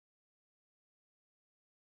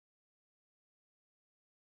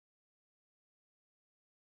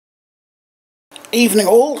Evening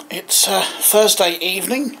all, it's Thursday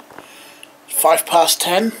evening,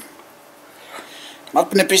 10:05. I've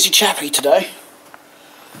been a busy chappy today.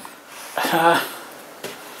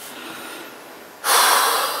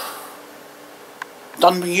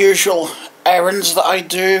 Done the usual errands that I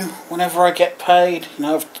do whenever I get paid. You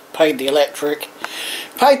know, I've paid the electric,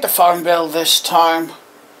 paid the phone bill this time,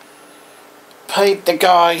 paid the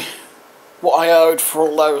guy what I owed for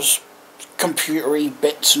all those computery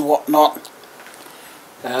bits and whatnot.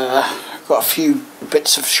 Got a few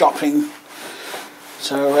bits of shopping,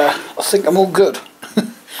 so I think I'm all good.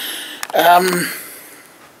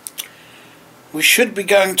 We should be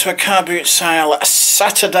going to a car boot sale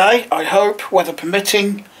Saturday, I hope, weather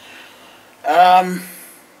permitting.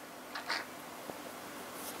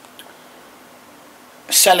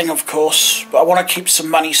 Selling, of course, but I want to keep some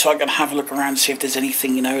money so I can have a look around and see if there's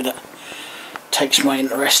anything, you know, that takes my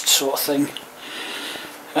interest, sort of thing.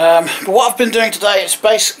 But what I've been doing today is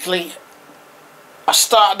basically, I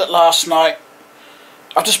started it last night.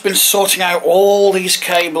 I've just been sorting out all these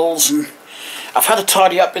cables, and I've had to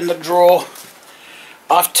tidy up in the drawer.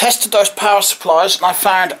 I've tested those power supplies and I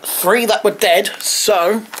found 3 that were dead,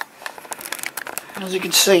 so as you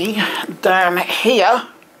can see down here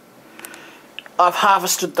I've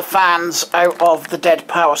harvested the fans out of the dead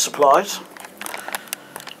power supplies.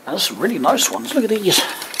 And there's some really nice ones, look at these.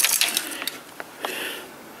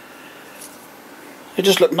 They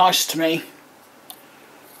just look nice to me.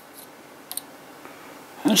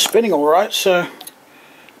 And it's spinning alright, so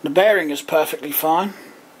the bearing is perfectly fine.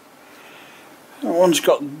 That one's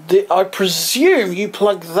got I presume you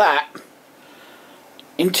plug that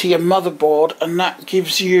into your motherboard and that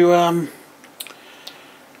gives you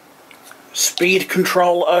speed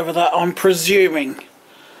control over that, I'm presuming.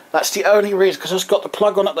 That's the only reason, because it's got the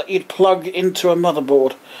plug on it that you'd plug into a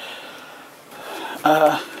motherboard.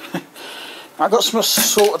 I've got some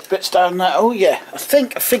assorted bits down there. Oh yeah, I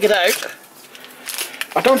think I figured out.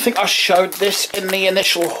 I don't think I showed this in the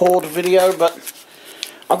initial Hoard video, but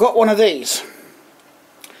I got one of these.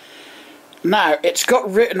 Now, it's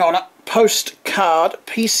got written on it, postcard,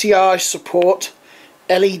 PCI support,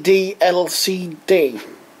 LED LCD.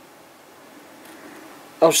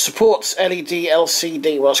 Oh, supports LED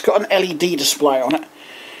LCD. Well, it's got an LED display on it.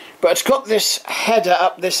 But it's got this header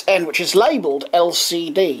up this end, which is labelled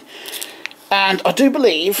LCD. And I do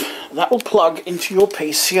believe that will plug into your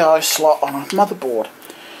PCI slot on a motherboard.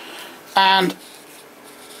 And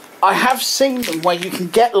I have seen them where you can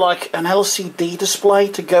get like an LCD display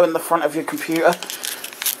to go in the front of your computer.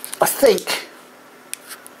 I think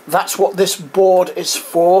that's what this board is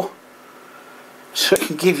for. So it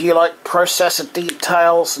can give you like processor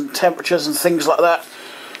details and temperatures and things like that.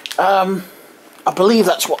 I believe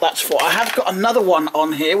that's what that's for. I have got another one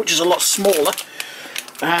on here which is a lot smaller,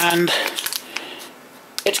 and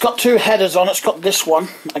it's got 2 headers on it. It's got this one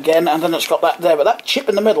again, and then it's got that there, but that chip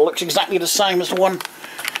in the middle looks exactly the same as the one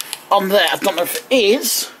on there. I don't know if it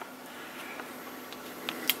is,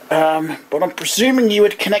 but I'm presuming you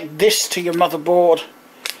would connect this to your motherboard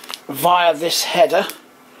via this header.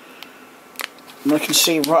 And I can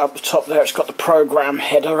see right up the top there it's got the program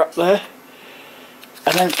header up there,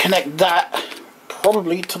 and then connect that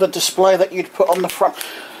probably to the display that you'd put on the front.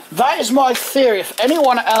 That is my theory. If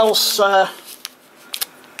anyone else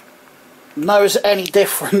knows any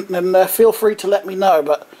different, then feel free to let me know,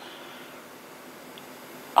 but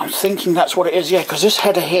I'm thinking that's what it is, yeah, because this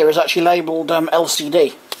header here is actually labelled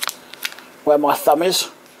LCD, where my thumb is.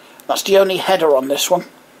 That's the only header on this one.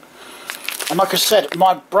 And like I said,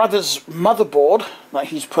 my brother's motherboard that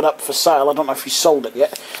he's put up for sale, I don't know if he sold it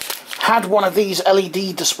yet, had one of these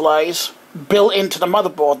LED displays built into the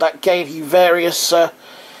motherboard that gave you various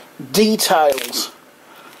details.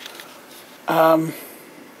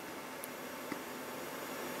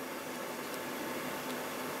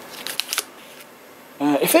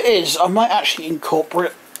 If it is, I might actually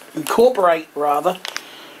incorporate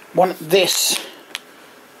this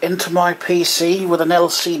into my PC with an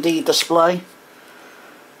LCD display.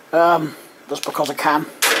 Just because I can.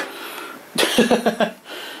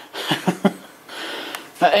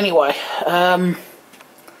 But anyway,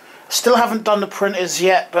 still haven't done the printers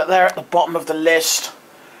yet, but they're at the bottom of the list.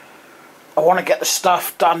 I want to get the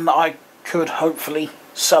stuff done that I could hopefully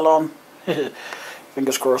sell on.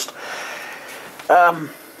 Fingers crossed.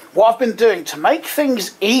 What I've been doing to make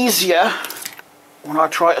things easier when I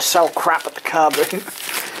try to sell crap at the car boot,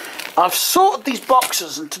 I've sorted these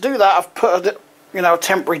boxes, and to do that I've put a, you know, a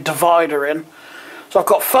temporary divider in. So I've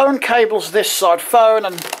got phone cables this side, phone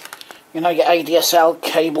and, you know, your ADSL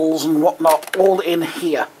cables and whatnot, all in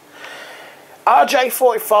here.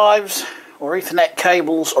 RJ45s or Ethernet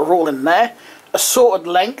cables are all in there. assorted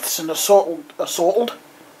lengths and assorted,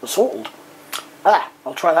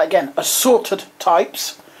 I'll try that again, assorted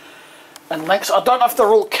types and lengths. I don't know if they're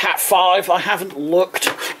all Cat 5, I haven't looked.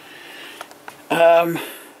 I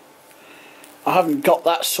haven't got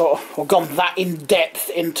that sort of, or gone that in depth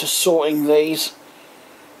into sorting these.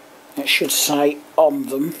 It should say on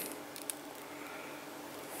them.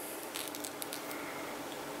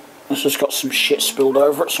 This has got some shit spilled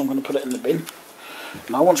over it, so I'm going to put it in the bin.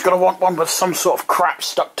 No one's going to want one with some sort of crap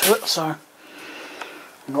stuck to it, so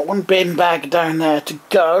I've got one bin bag down there to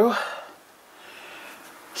go.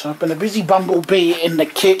 So I've been a busy bumblebee in the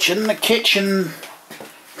kitchen. The kitchen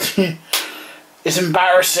is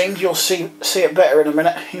embarrassing. You'll see it better in a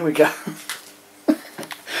minute. Here we go.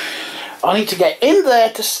 I need to get in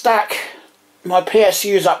there to stack my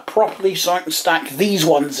PSUs up properly so I can stack these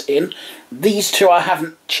ones in. These two I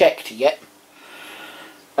haven't checked yet.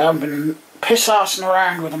 I've been piss-arsing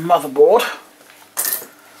around with a motherboard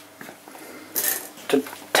to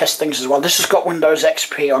test things as well. This has got Windows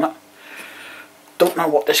XP on it. Don't know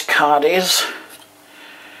what this card is.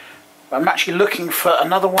 I'm actually looking for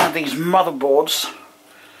another one of these motherboards,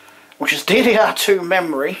 which is DDR2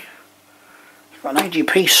 memory. It's got an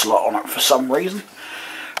AGP slot on it for some reason.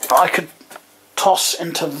 But I could toss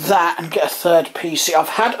into that and get a third PC. I've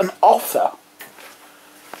had an offer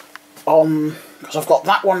on, because I've got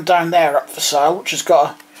that one down there up for sale, which has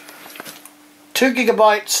got a 2 GB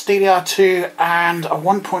DDR2 and a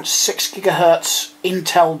 1.6 GHz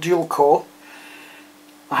Intel dual core.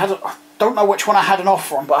 I don't know which one I had an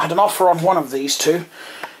offer on, but I had an offer on one of these two.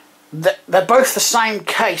 They're both the same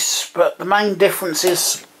case, but the main difference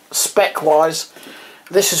is spec-wise.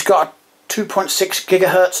 This has got a 2.6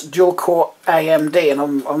 GHz dual core AMD,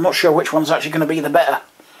 and I'm not sure which one's actually going to be the better.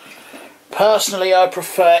 Personally, I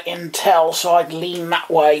prefer Intel, so I'd lean that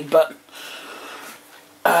way, but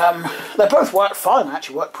they both work fine.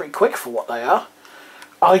 Actually work pretty quick for what they are.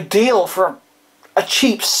 Ideal for a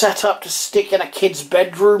cheap setup to stick in a kid's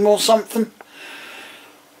bedroom or something,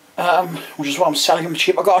 which is why I'm selling them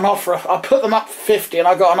cheap. I got an offer, I put them up for 50 and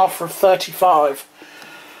I got an offer of 35.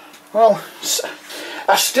 Well,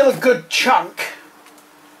 that's still a good chunk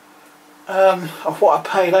of what I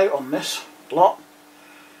paid out on this lot,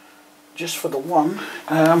 just for the one.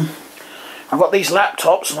 I've got these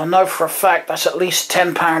laptops and I know for a fact that's at least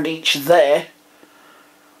 £10 each there.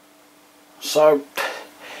 So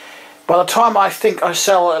by the time I think I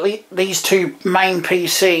sell at least these two main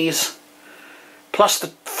PCs plus the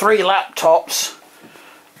 3 laptops,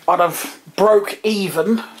 I'd have broke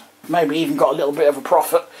even, maybe even got a little bit of a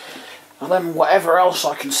profit, and then whatever else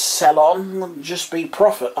I can sell on would just be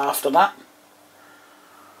profit after that.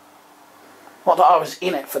 Not that I was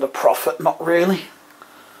in it for the profit, not really.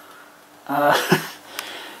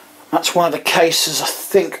 That's one of the cases I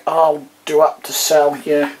think I'll do up to sell,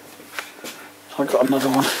 yeah. So I've got another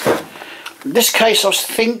one. In this case I was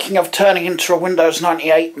thinking of turning into a Windows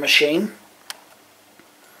 98 machine.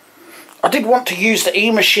 I did want to use the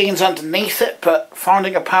E-machines underneath it, but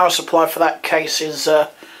finding a power supply for that case is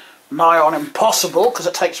nigh on impossible, because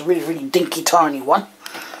it takes a really, really dinky tiny one.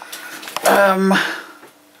 That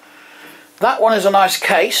one is a nice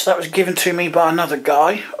case. That was given to me by another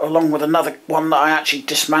guy, along with another one that I actually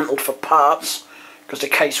dismantled for parts, because the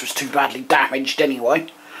case was too badly damaged anyway.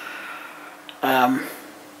 It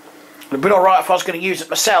would have been alright if I was going to use it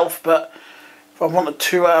myself, but if I wanted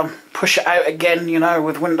to push it out again, you know,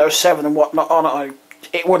 with Windows 7 and whatnot on it,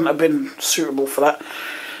 it wouldn't have been suitable for that.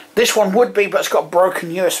 This one would be, but it's got a broken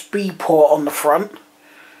USB port on the front,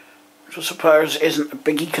 which I suppose isn't a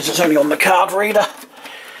biggie because it's only on the card reader.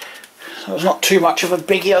 So it's not too much of a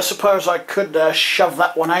biggie. I suppose I could shove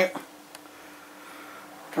that one out.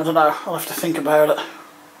 I don't know, I'll have to think about it.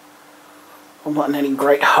 I'm not in any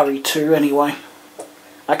great hurry to anyway.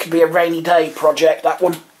 That could be a rainy day project, that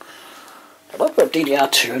one. Did I put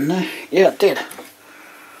DDR2 in there? Yeah, I did.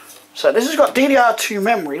 So this has got DDR2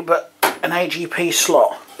 memory, but an AGP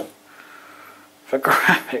slot for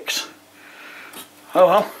graphics. Oh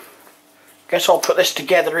well. Guess I'll put this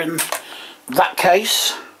together in that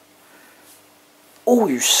case. Oh,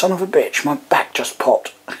 you son of a bitch, my back just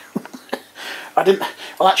popped. I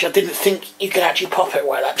didn't think you could actually pop it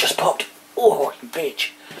where that just popped. Oh, you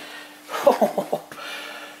bitch.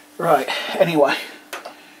 Right, anyway.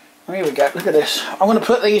 Here we go, look at this. I'm going to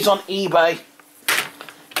put these on eBay,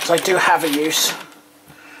 because I do have a use.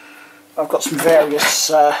 I've got some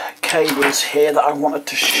various cables here that I wanted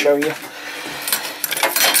to show you.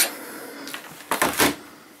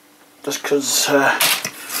 Just because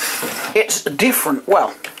it's different.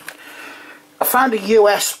 Well, I found a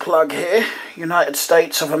US plug here, United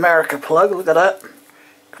States of America plug, look at that.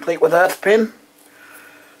 Complete with earth pin.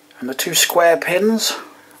 and the 2 square pins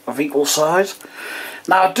of equal size.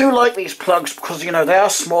 Now I do like these plugs because, you know, they are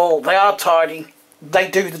small, they are tidy, they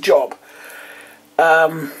do the job.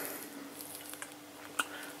 And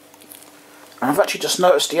I've actually just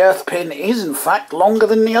noticed the earth pin is in fact longer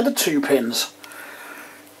than the other 2 pins.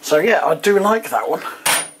 So yeah, I do like that one.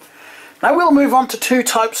 Now we'll move on to 2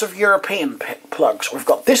 types of European plugs. We've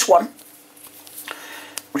got this one,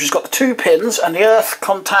 which has got the 2 pins and the earth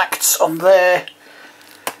contacts on there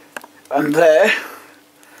and there.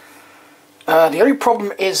 The only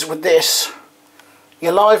problem is with this,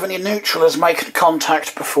 your live and your neutral is making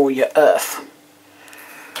contact before your earth.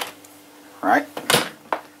 Right?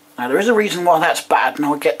 Now there is a reason why that's bad, and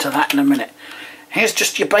I'll get to that in a minute. Here's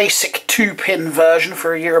just your basic 2-pin version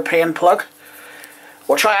for a European plug,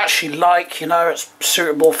 which I actually like. You know, it's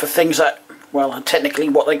suitable for things that, well, are technically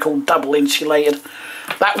what they call double insulated.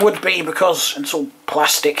 That would be because it's all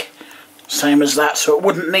plastic, same as that, so it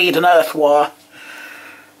wouldn't need an earth wire,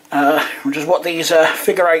 which is what these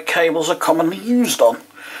figure 8 cables are commonly used on.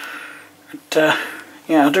 But,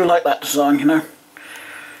 yeah, I do like that design, you know.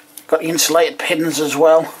 Got the insulated pins as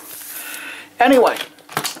well. Anyway,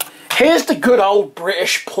 here's the good old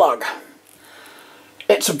British plug.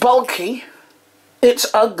 It's bulky,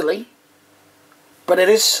 it's ugly, but it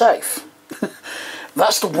is safe.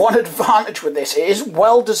 That's the one advantage with this. It is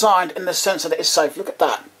well designed in the sense that it is safe. Look at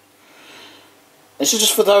that. This is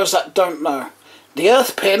just for those that don't know. The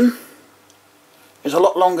earth pin is a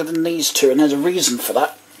lot longer than these 2, and there's a reason for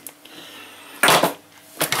that.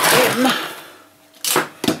 In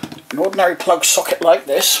an ordinary plug socket like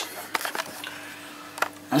this,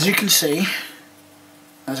 as you can see,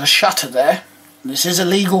 there's a shutter there. This is a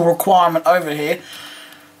legal requirement over here.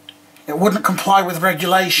 It wouldn't comply with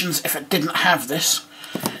regulations if it didn't have this.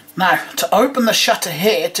 Now, to open the shutter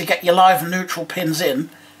here to get your live and neutral pins in,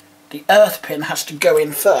 the earth pin has to go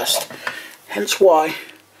in first. Hence why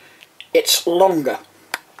it's longer.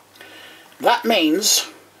 That means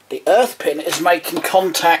the earth pin is making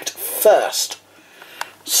contact first.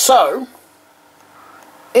 So,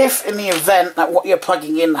 if in the event that what you're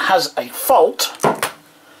plugging in has a fault,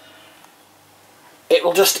 it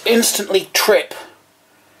will just instantly trip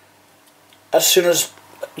as soon as,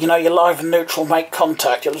 you know, your live and neutral make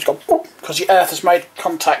contact. It'll just go boop, because your earth has made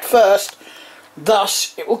contact first.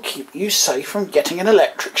 Thus, it will keep you safe from getting an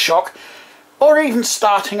electric shock or even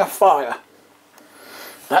starting a fire.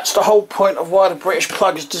 That's the whole point of why the British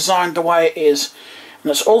plug is designed the way it is.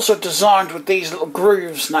 And it's also designed with these little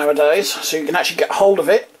grooves nowadays, so you can actually get hold of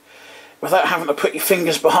it without having to put your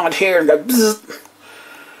fingers behind here and go bzzz.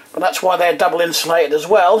 But that's why they're double insulated as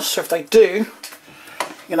well, so if they do,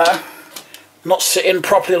 you know, not sit in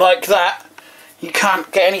properly like that, you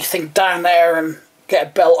can't get anything down there and get a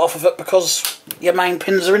belt off of it because your main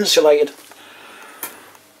pins are insulated.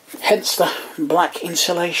 Hence the black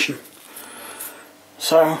insulation.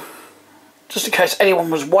 So, just in case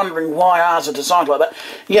anyone was wondering why ours are designed like that,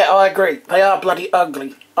 yeah, I agree, they are bloody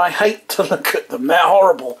ugly. I hate to look at them, they're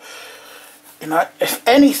horrible. You know, if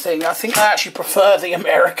anything, I think I actually prefer the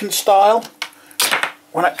American style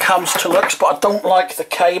when it comes to looks, but I don't like the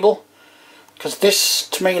cable, because this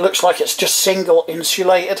to me looks like it's just single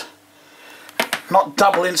insulated, not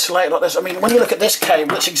double insulated like this. I mean, when you look at this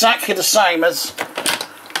cable, it's exactly the same as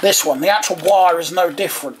this one. The actual wire is no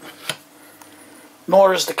different,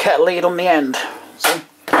 nor is the kettle lead on the end. See?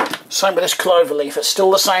 Same with this clover leaf, it's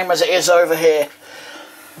still the same as it is over here.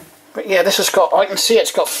 But yeah, this has got, I can see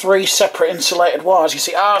it's got 3 separate insulated wires. You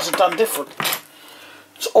see, ours are done different.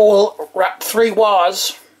 It's all wrapped, 3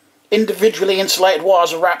 wires, individually insulated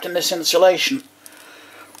wires are wrapped in this insulation.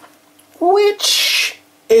 Which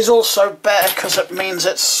is also better because it means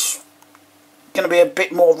it's going to be a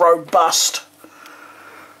bit more robust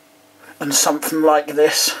than something like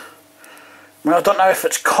this. I mean, I don't know if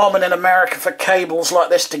it's common in America for cables like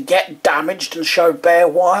this to get damaged and show bare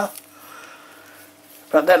wire.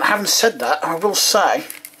 But then, having said that, I will say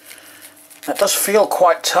that does feel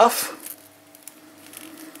quite tough.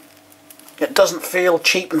 It doesn't feel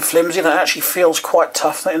cheap and flimsy, that actually feels quite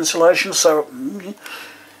tough, the insulation. So,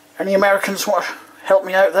 any Americans want to help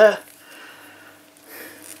me out there?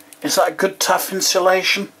 Is that a good tough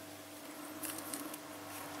insulation?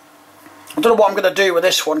 I don't know what I'm going to do with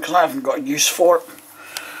this one because I haven't got a use for it.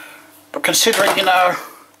 But considering, you know,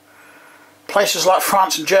 places like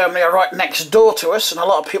France and Germany are right next door to us, and a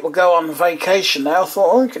lot of people go on vacation now, I thought,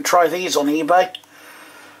 oh, you could try these on eBay.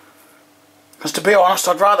 Because to be honest,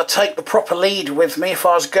 I'd rather take the proper lead with me if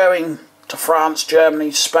I was going to France,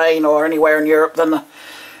 Germany, Spain, or anywhere in Europe than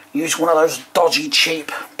use one of those dodgy,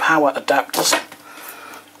 cheap power adapters.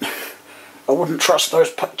 I wouldn't trust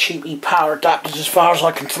those cheapy power adapters as far as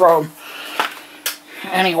I can throw them.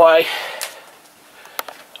 Anyway,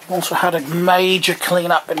 I've also had a major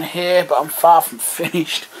clean up in here, but I'm far from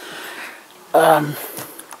finished. Had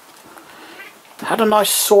a nice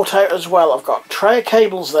sort out as well. I've got a tray of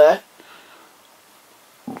cables there.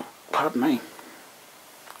 Pardon me.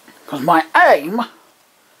 Because my aim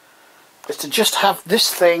is to just have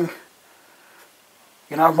this thing,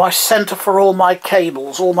 you know, my centre for all my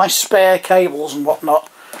cables, all my spare cables and whatnot.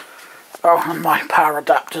 Oh, and my power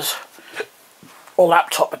adapters. Or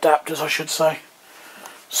laptop adapters, I should say.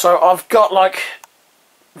 So I've got like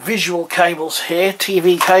visual cables here,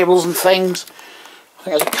 TV cables and things. I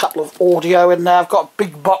think there's a couple of audio in there. I've got a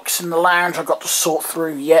big box in the lounge I've got to sort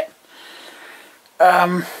through yet.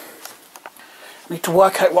 Need to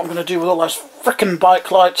work out what I'm going to do with all those frickin'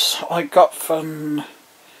 bike lights I got from,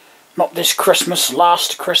 not this Christmas,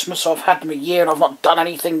 last Christmas. I've had them a year and I've not done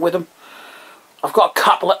anything with them. I've got a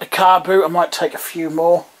couple at the car boot. I might take a few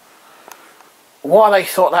more. Why they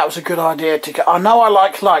thought that was a good idea to get... I know I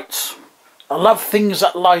like lights. I love things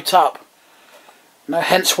that light up. You know,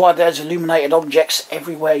 hence why there's illuminated objects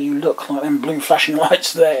everywhere you look, like them blue flashing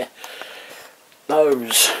lights there.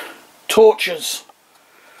 Those. Torches.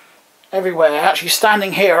 Everywhere. Actually,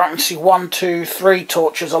 standing here, I can see 1, 2, 3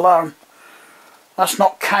 torches alone. That's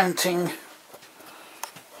not counting...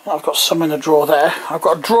 I've got some in the drawer there. I've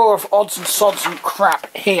got a drawer of odds and sods and crap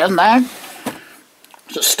here now.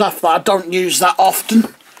 It's stuff that I don't use that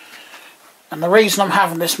often. And the reason I'm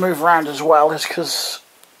having this move around as well is because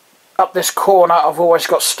up this corner I've always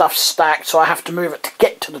got stuff stacked, so I have to move it to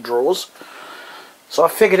get to the drawers. So I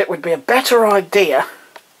figured it would be a better idea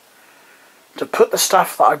to put the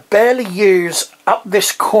stuff that I barely use up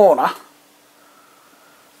this corner,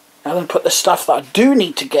 and then put the stuff that I do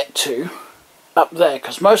need to get to up there,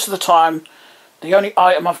 because most of the time the only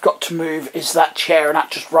item I've got to move is that chair, and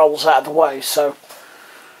that just rolls out of the way. So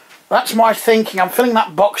that's my thinking. I'm filling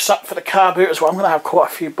that box up for the car boot as well. I'm going to have quite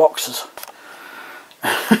a few boxes.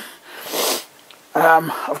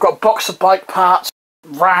 I've got a box of bike parts,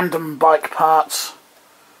 random bike parts.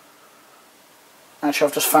 Actually,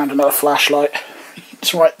 I've just found another flashlight.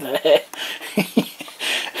 It's right there.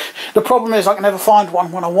 The problem is I can never find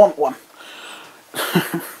one when I want one.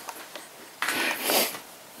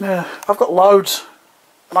 Yeah, I've got loads,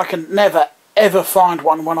 and I can never ever find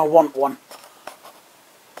one when I want one.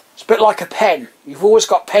 It's a bit like a pen. You've always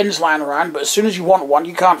got pens lying around, but as soon as you want one,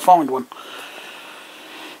 you can't find one.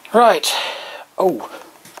 Right. Oh.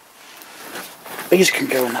 These can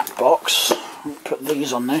go in that box. I'll put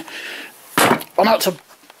these on there. I know it's a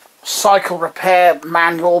cycle repair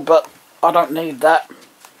manual, but I don't need that.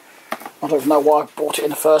 I don't even know why I bought it in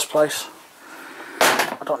the first place.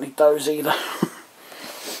 I don't need those either.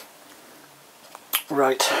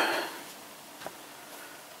 Right.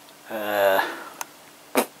 I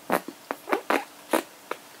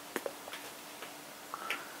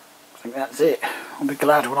think that's it. I'll be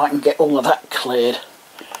glad when I can get all of that cleared.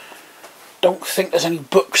 Don't think there's any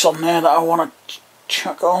books on there that I want to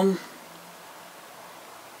chuck on.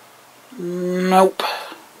 Nope.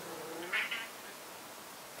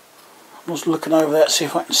 I was looking over there to see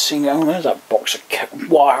if I can see. Oh, there's that box of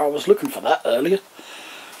wire. I was looking for that earlier.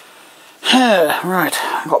 Right,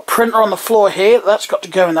 I've got a printer on the floor here. That's got to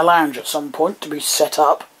go in the lounge at some point to be set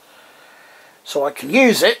up, so I can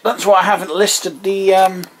use it. That's why I haven't listed the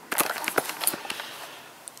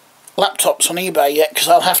laptops on eBay yet, because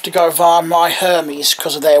I'll have to go via my Hermes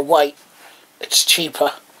because of their weight. It's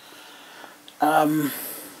cheaper.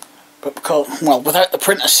 But because, well, without the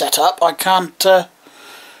printer set up, I can't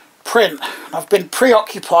print. I've been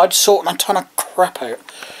preoccupied sorting a ton of crap out.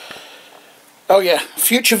 Oh yeah,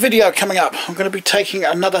 future video coming up. I'm going to be taking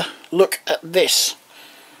another look at this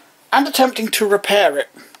and attempting to repair it,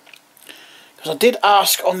 because I did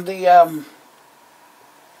ask on the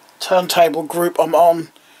turntable group I'm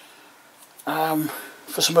on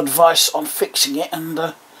for some advice on fixing it, and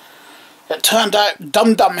it turned out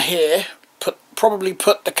Dum here probably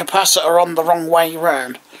put the capacitor on the wrong way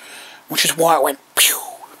round, which is why it went pew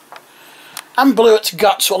and blew its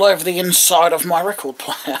guts all over the inside of my record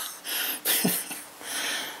player.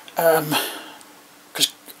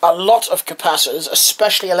 Because a lot of capacitors,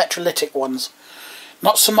 especially electrolytic ones,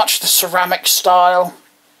 not so much the ceramic style,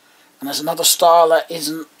 and there's another style that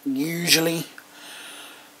isn't usually,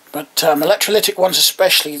 but electrolytic ones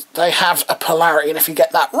especially, they have a polarity, and if you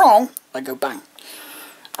get that wrong, they go bang.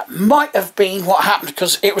 That might have been what happened,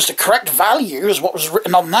 because it was the correct value as what was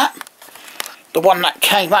written on that. The one that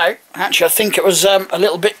came out, actually I think it was a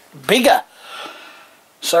little bit bigger.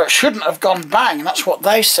 So it shouldn't have gone bang, and that's what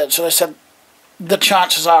they said. So they said the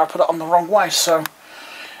chances are I put it on the wrong way. So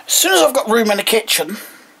as soon as I've got room in the kitchen,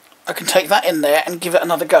 I can take that in there and give it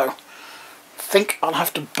another go. I think I'll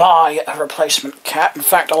have to buy a replacement cap. In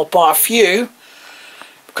fact, I'll buy a few,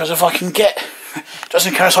 because if I can get, just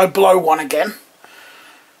in case I blow one again,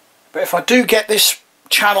 but if I do get this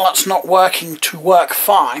channel that's not working to work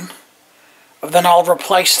fine, then I'll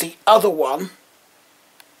replace the other one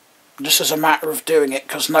just as a matter of doing it,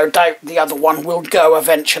 because no doubt the other one will go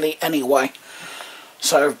eventually anyway.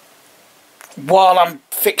 So while I'm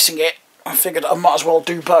fixing it, I figured I might as well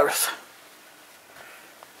do both.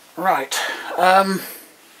 Right,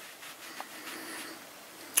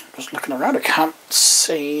 just looking around, I can't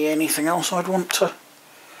see anything else I'd want to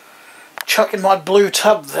chuck in my blue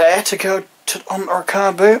tub there to go onto a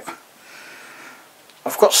car boot.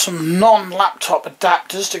 I've got some non-laptop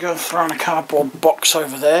adapters to go and throw in a cardboard box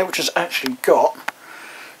over there, which has actually got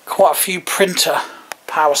quite a few printer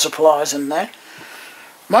power supplies in there.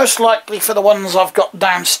 Most likely for the ones I've got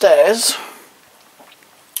downstairs.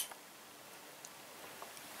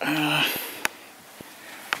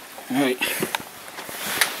 Right,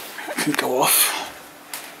 that can go off.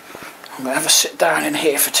 I'm going to have a sit down in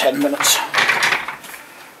here for 10 minutes.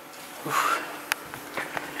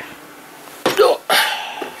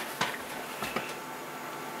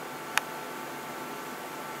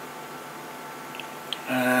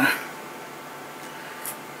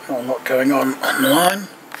 Not a lot going on online.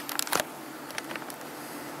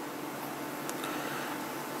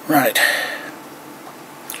 Right.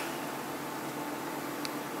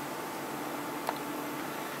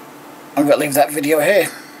 I'm going to leave that video here.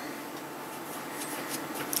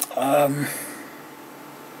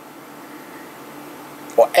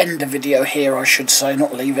 Or end the video here, I should say,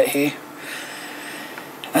 not leave it here.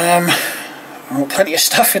 I've got plenty of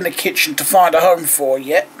stuff in the kitchen to find a home for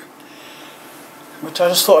yet. But I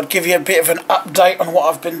just thought I'd give you a bit of an update on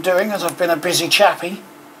what I've been doing, as I've been a busy chappy.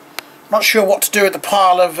 Not sure what to do with the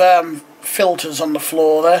pile of filters on the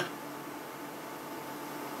floor there.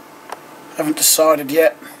 Haven't decided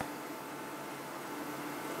yet.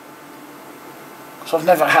 Because I've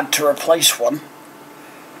never had to replace one.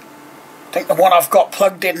 I think the one I've got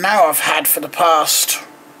plugged in now I've had for the past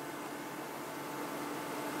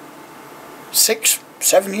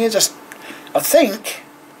 6-7 years, I think.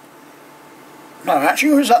 No,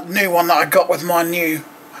 actually, it was that new one that I got with my new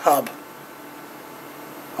hub.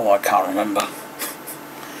 Oh, I can't remember.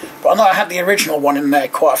 But I know I had the original one in there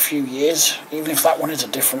quite a few years, even if that one is a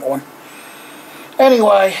different one.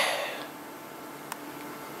 Anyway,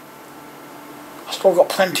 I've still got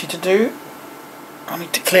plenty to do. I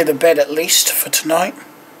need to clear the bed at least for tonight.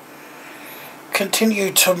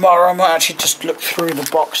 Continue tomorrow. I might actually just look through the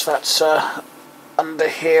box that's under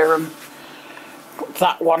here and put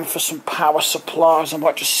that one for some power supplies. I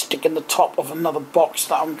might just stick in the top of another box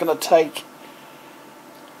that I'm going to take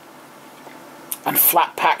and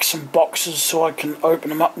flat pack some boxes so I can open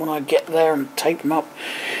them up when I get there and tape them up.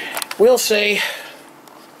 We'll see.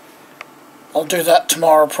 I'll do that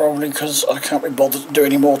tomorrow probably, because I can't be bothered to do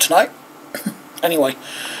any more tonight. Anyway,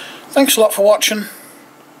 thanks a lot for watching.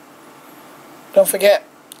 Don't forget,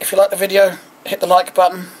 if you like the video, hit the like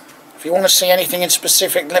button. If you want to see anything in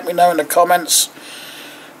specific, let me know in the comments.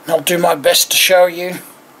 And I'll do my best to show you.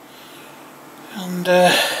 And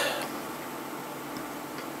that's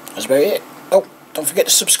about it. Oh, don't forget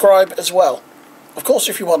to subscribe as well. Of course,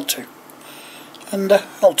 if you want to. And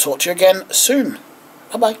I'll talk to you again soon.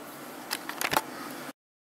 Bye-bye.